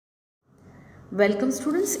Welcome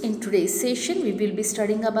students. In today's session we will be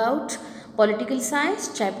studying about political science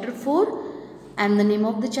chapter 4 and the name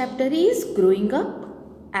of the chapter is growing up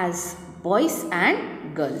as boys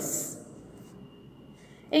and girls.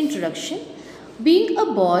 Introduction. Being a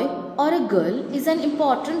boy or a girl is an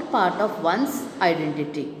important part of one's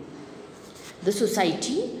identity. The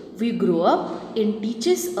society we grow up in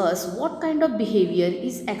teaches us what kind of behavior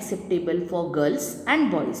is acceptable for girls and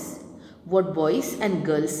boys, what boys and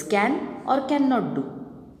girls can or cannot do.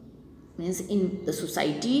 Means in the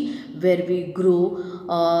society where we grow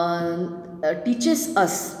teaches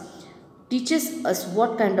us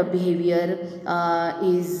what kind of behavior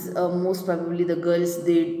is most probably the girls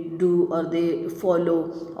they do or they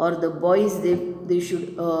follow, or the boys they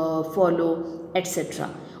should follow, etc.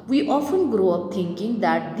 We often grow up thinking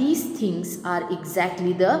that these things are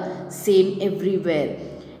exactly the same everywhere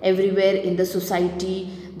in the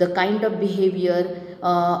society. The kind of behavior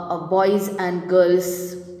of boys and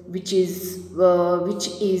girls which is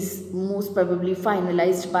most probably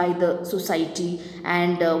finalized by the society,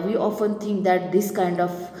 and we often think that this kind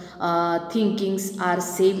of thinkings are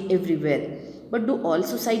same everywhere. But do all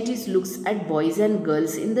societies looks at boys and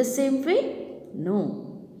girls in the same way?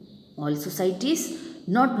 No, all societies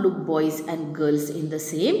not look boys and girls in the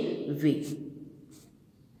same way.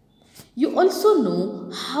 You also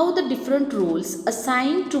know how the different roles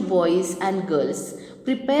assigned to boys and girls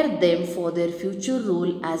prepare them for their future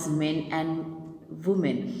role as men and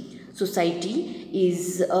women. Society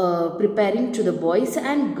is preparing to the boys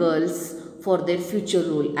and girls for their future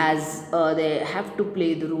role, as they have to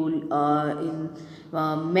play the role in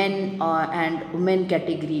men and women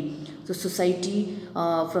category. So society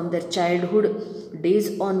from their childhood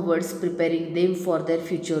days onwards preparing them for their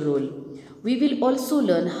future role. We will also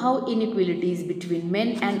learn how inequalities between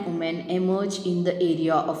men and women emerge in the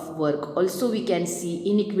area of work. Also we can see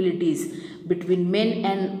inequalities between men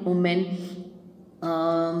and women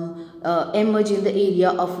emerge in the area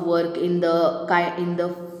of work in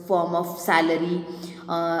the form of salary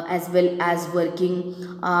as well as working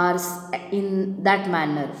hours in that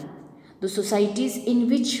manner. The societies in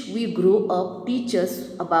which we grow up teach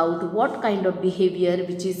us about what kind of behavior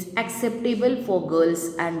which is acceptable for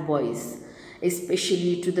girls and boys.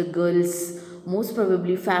 Especially to the girls, most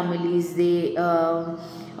probably families they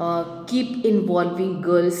keep involving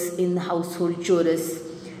girls in household chores,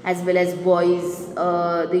 as well as boys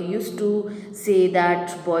they used to say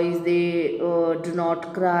that boys they do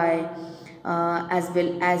not cry, as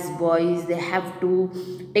well as boys they have to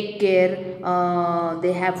take care,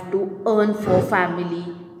 they have to earn for family,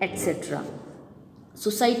 etc.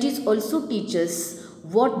 Societies also teach us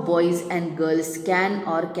what boys and girls can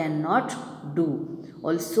or cannot do.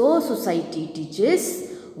 Also society teaches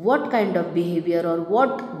what kind of behavior or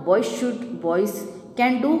what boys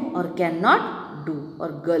can do or cannot do, or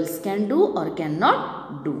girls can do or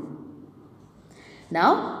cannot do.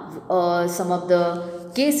 Now some of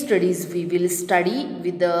the case studies we will study.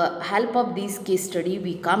 With the help of these case study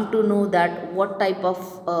we come to know that what type of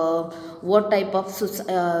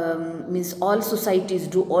means all societies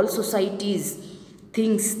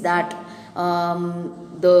thinks that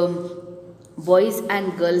the boys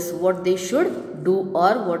and girls what they should do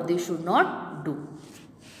or what they should not do.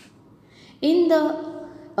 In the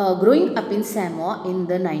growing up in Samoa in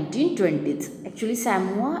the 1920s, actually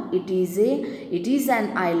Samoa it is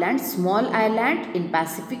an island, small island in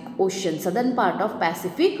Pacific Ocean, southern part of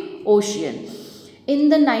Pacific Ocean. In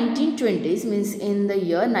the 1920s, means in the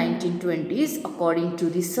year 1920s, according to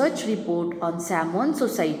research report on Samoan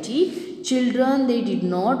society, children they did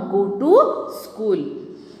not go to school.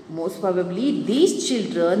 Most probably these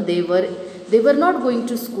children they were not going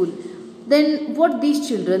to school. Then what these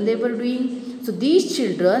children they were doing? So these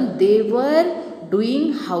children they were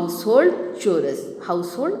doing household chores,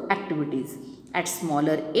 household activities. At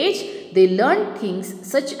smaller age they learned things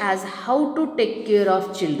such as how to take care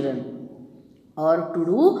of children or to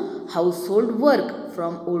do household work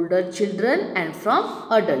from older children and from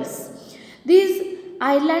adults. These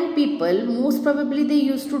island people most probably they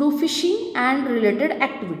used to do fishing and related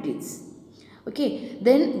activities. Okay,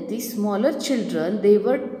 then these smaller children they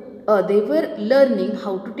were learning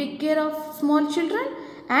how to take care of small children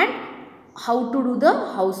and how to do the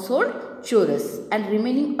household chores, and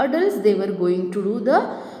remaining adults they were going to do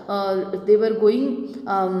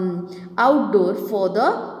outdoor for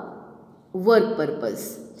the work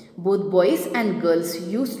purpose. Both boys and girls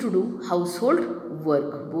used to do household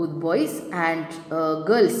work. Both boys and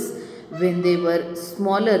girls when they were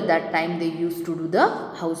smaller that time they used to do the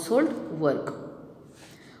household work.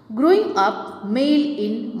 Growing up male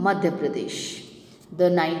in Madhya Pradesh. The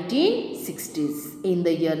 1960s. In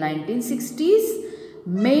the year 1960s,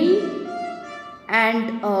 male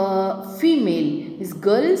and female is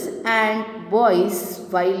girls and boys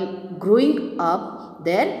while growing up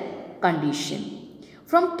their condition.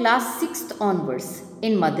 From class 6th onwards,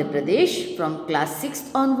 in Madhya Pradesh, from class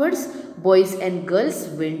 6th onwards, boys and girls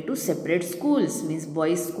went to separate schools. Means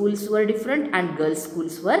boys' schools were different and girls'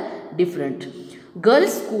 schools were different.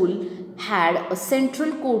 Girls' school had a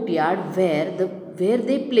central courtyard where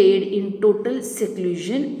they played in total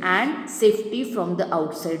seclusion and safety from the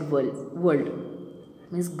outside world.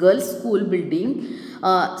 Means girls' school building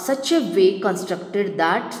such a way constructed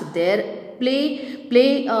that their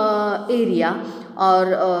play area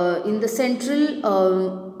or in the central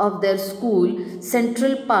of their school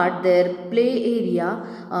central part, their play area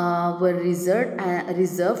were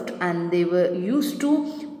reserved and they were used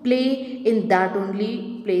to play in that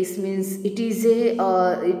only place. Means it is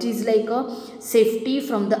like a safety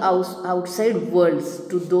from the outside worlds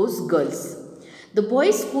to those girls. The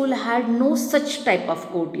boys' school had no such type of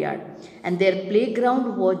courtyard and their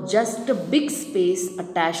playground was just a big space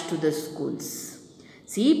attached to the schools.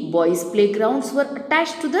 See, boys' playgrounds were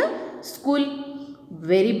attached to the school,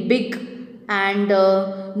 very big, and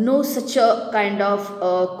no such a kind of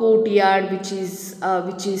courtyard which is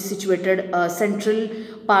situated central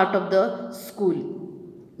part of the school.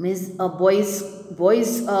 Means boys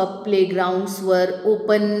playgrounds were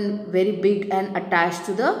open, very big and attached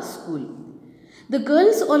to the school. The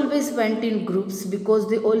girls always went in groups because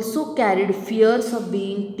they also carried fears of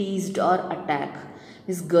being teased or attacked.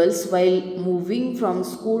 These girls, while moving from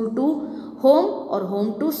school to home or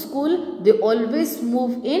home to school, they always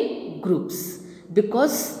move in groups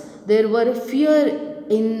because there were fear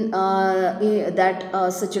in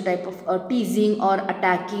that such a type of teasing or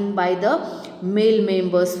attacking by the male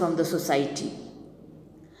members from the society.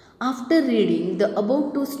 After reading the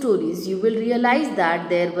above two stories, you will realize that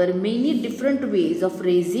there were many different ways of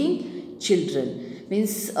raising children.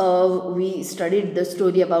 Means we studied the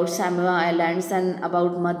story about Samoa Islands and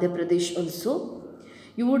about Madhya Pradesh also.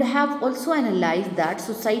 You would have also analyzed that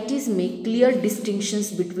societies make clear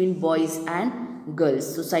distinctions between boys and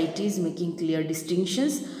girls. Societies making clear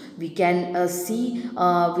distinctions. We can see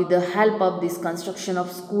with the help of this construction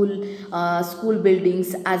of school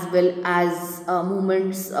buildings as well as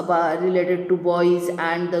movements related to boys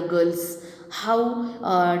and the girls, how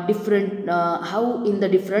in the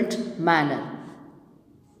different manner.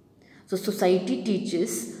 So society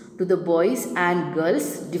teaches to the boys and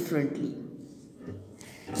girls differently.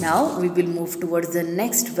 Now we will move towards the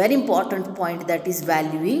next very important point, that is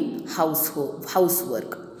valuing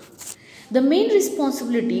housework. The main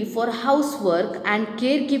responsibility for housework and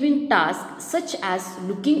caregiving tasks such as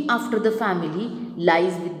looking after the family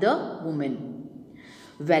lies with the woman.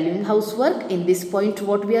 Valuing housework, in this point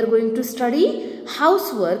what we are going to study,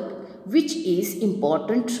 housework which is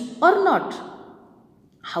important or not.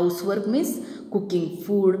 Housework means cooking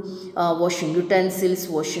food, washing utensils,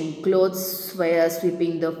 washing clothes,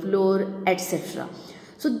 sweeping the floor, etc.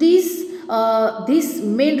 So these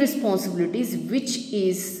main responsibilities which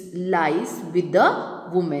lies with the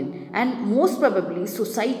woman, and most probably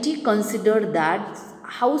society consider that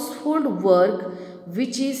household work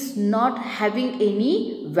which is not having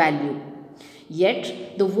any value.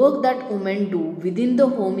 Yet the work that women do within the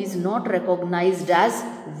home is not recognized as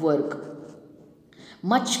work.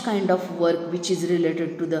 Much kind of work which is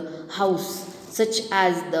related to the house, such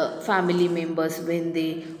as the family members when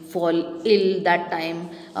they fall ill, that time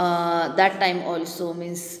also,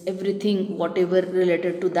 means everything whatever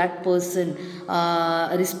related to that person,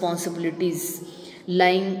 responsibilities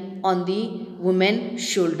lying on the woman's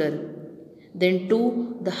shoulder. Then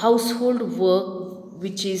too, the household work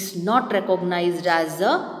which is not recognized as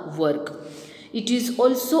a work. It is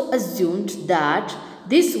also assumed that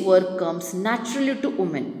this work comes naturally to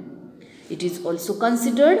women. It is also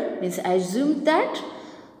considered, means assumed, that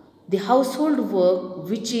the household work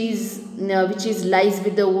which is lies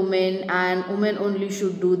with the woman and women only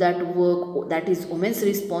should do that work, that is woman's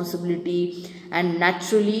responsibility, and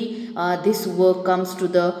naturally this work comes to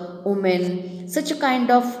the woman. Such a kind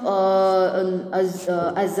of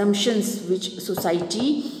assumptions which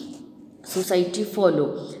society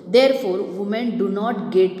follow. Therefore, women do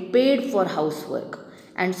not get paid for housework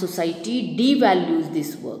and society devalues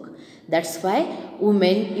this work. That's why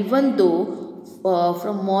women, even though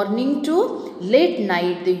from morning to late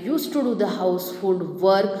night they used to do the household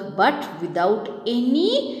work, but without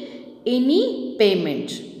any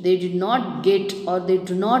payment. They did not get, or they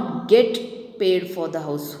do not get paid for the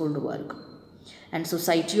household work. And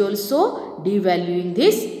society also devaluing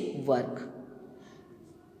this work.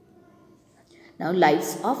 Now,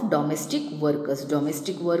 lives of domestic workers.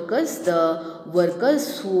 Domestic workers, the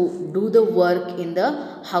workers who do the work in the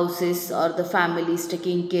houses or the families,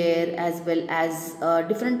 taking care, as well as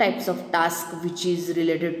different types of tasks which is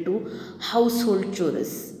related to household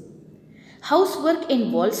chores. Housework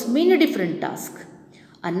involves many different tasks.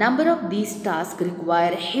 A number of these tasks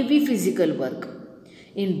require heavy physical work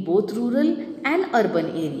in both rural and urban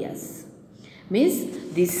areas.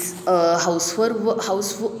 Means this housework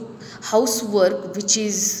which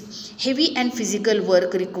is heavy and physical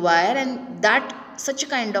work require, and that such a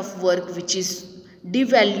kind of work which is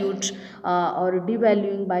devalued or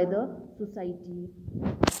devaluing by the society.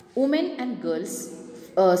 Women and girls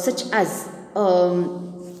such as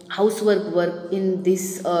housework work in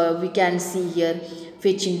this we can see here,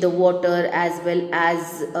 fetching the water as well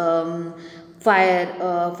as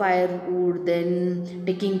firewood, then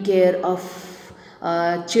taking care of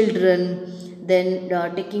children, then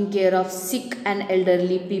taking care of sick and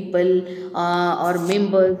elderly people or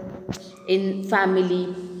members in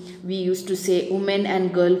family. We used to say women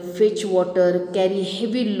and girl fetch water, carry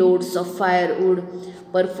heavy loads of firewood,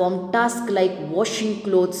 perform tasks like washing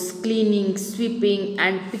clothes, cleaning, sweeping,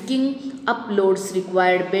 and picking up loads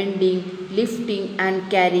required bending, lifting, and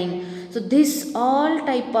carrying. So this all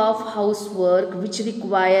type of housework which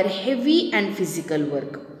require heavy and physical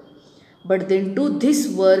work. But then too, this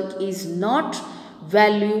work is not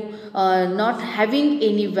having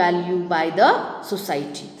any value by the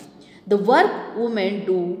society. The work women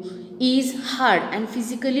do is hard and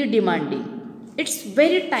physically demanding. It's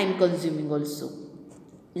very time consuming also.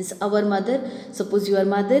 Means our mother, suppose your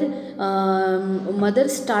mother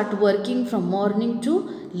start working from morning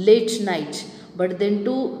to late night, but then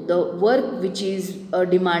too the work which is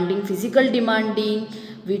demanding, physical demanding,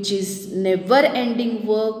 which is never ending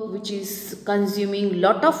work, which is consuming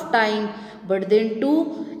lot of time, but then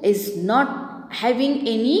too is not having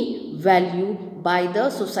any value by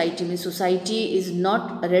the society. Means society is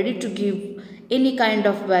not ready to give any kind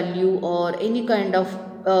of value or any kind of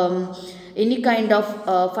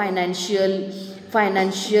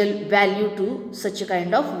financial value to such a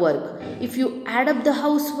kind of work. If you add up the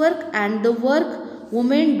housework and the work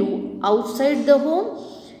women do outside the home,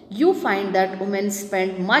 you find that women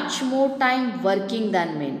spend much more time working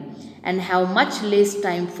than men and have much less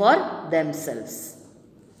time for themselves.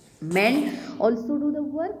 Men also do the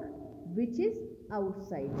work which is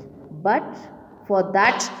outside, but for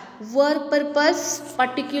that work purpose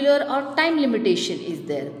particular or time limitation is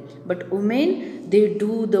there. But women, they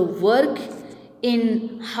do the work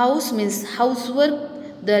in house, means housework.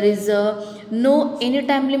 There is no any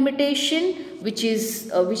time limitation, which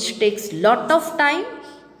takes lot of time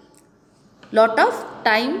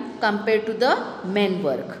compared to the men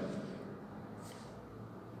work.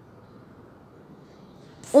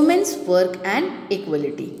 Women's work and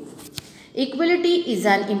equality. Equality is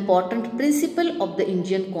an important principle of the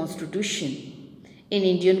Indian Constitution. In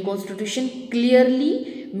Indian Constitution,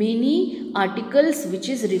 clearly many articles which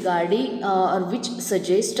is regarding or which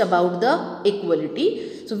suggest about the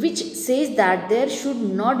equality. So which says that there should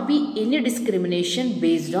not be any discrimination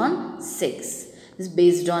based on sex. It's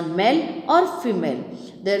based on male or female.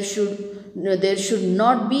 There should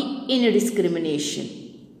not be any discrimination.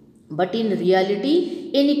 But in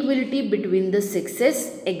reality, inequality between the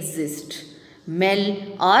sexes exist.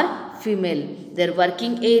 Male or female, their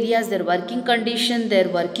working areas, their working condition, their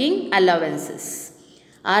working allowances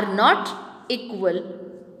are not equal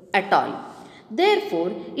at all.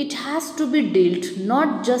 Therefore, it has to be dealt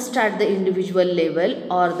not just at the individual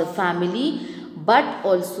level or the family, but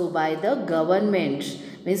also by the government.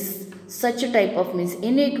 Means such a type of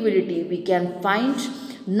inequality we can find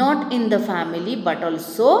not in the family but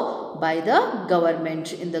also by the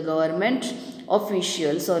government. In the government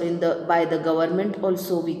officials or by the government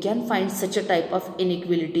also we can find such a type of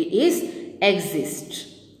inequality exist.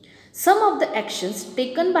 Some of the actions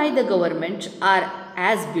taken by the government are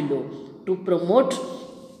as below to promote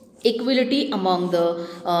equality among the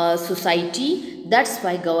society. That's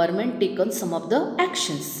why government taken some of the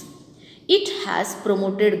actions. It has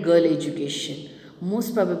promoted girl education.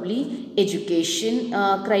 Most probably education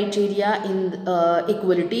criteria in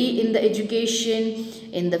equality in the education,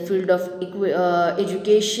 in the field of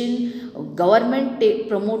education, government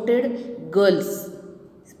promoted girls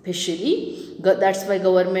especially. That's why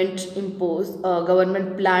government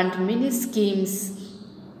planned many schemes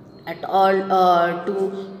at all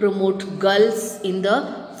to promote girls in the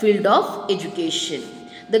field of education.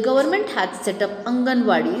 The government has set up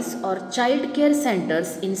Anganwadis or child care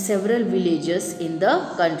centers in several villages in the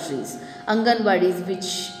countries. Anganwadis which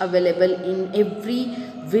available in every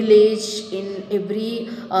village, in every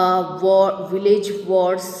village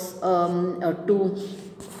wards, to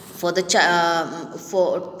for the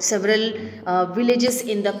for several villages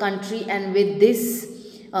in the country. And with this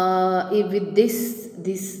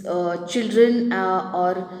these children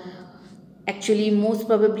are actually most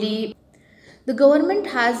probably the government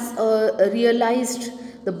has realized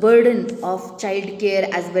the burden of child care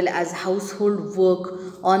as well as household work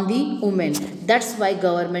on the women. That's why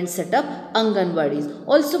government set up Anganwadis.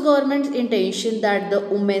 Also government's intention that the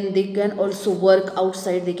women, they can also work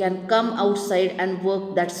outside, they can come outside and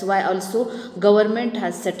work. That's why also government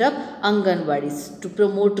has set up Anganwadis to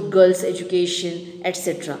promote girls education,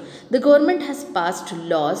 etc. The government has passed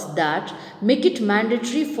laws that make it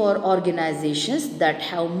mandatory for organizations that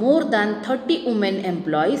have more than 30 women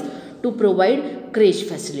employees to provide crèche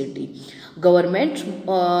facility. Government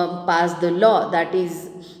passed the law that is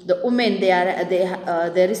the women,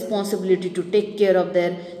 their responsibility to take care of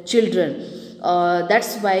their children.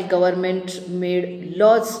 That's why government made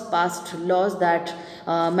laws, passed laws that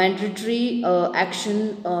mandatory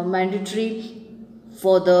mandatory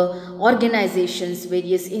for the organizations,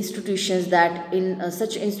 various institutions, that in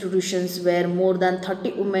such institutions where more than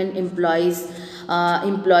 30 women employees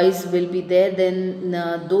will be there, then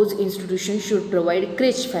those institutions should provide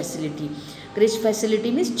crèche facility. Crèche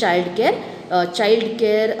facility means child care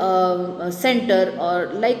center, or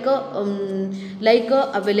like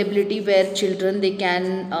a availability where children they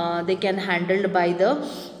can handled by the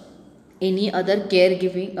any other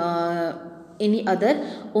caregiving, any other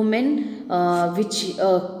women which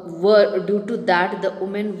work. Due to that, the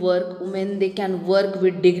women they can work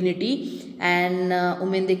with dignity, and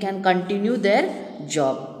women they can continue their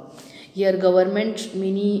job. Here government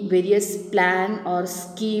many various plan or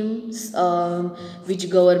schemes which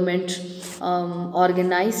government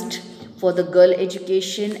organized for the girl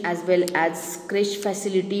education as well as crèche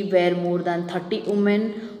facility where more than 30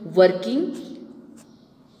 women working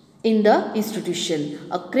in the institution.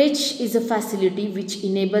 A crèche is a facility which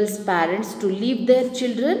enables parents to leave their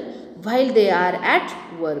children while they are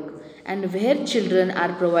at work, and where children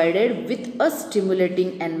are provided with a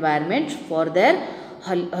stimulating environment for their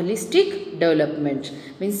holistic development.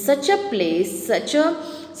 Means such a place, such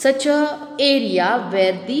a area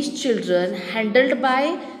where these children handled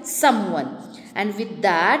by someone, and with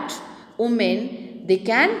that women they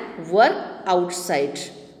can work outside.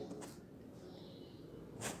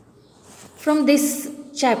 From this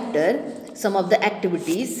chapter, some of the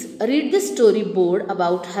activities: read the storyboard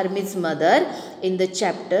about Hermit's mother. In the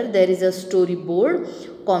chapter, there is a storyboard,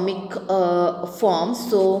 comic form.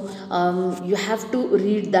 So, you have to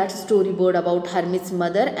read that storyboard about Hermit's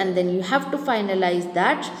mother, and then you have to finalize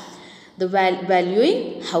that, the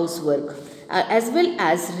valuing housework. As well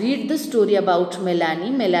as read the story about Melanie.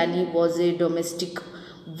 Melanie was a domestic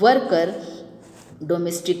worker,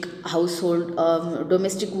 domestic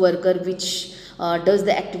worker which does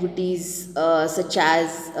the activities such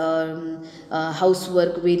as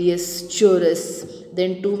housework, various chores.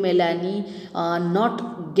 Then to Melanie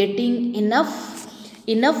not getting enough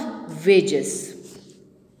wages.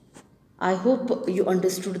 I hope you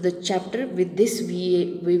understood the chapter. With this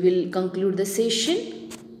we will conclude the session.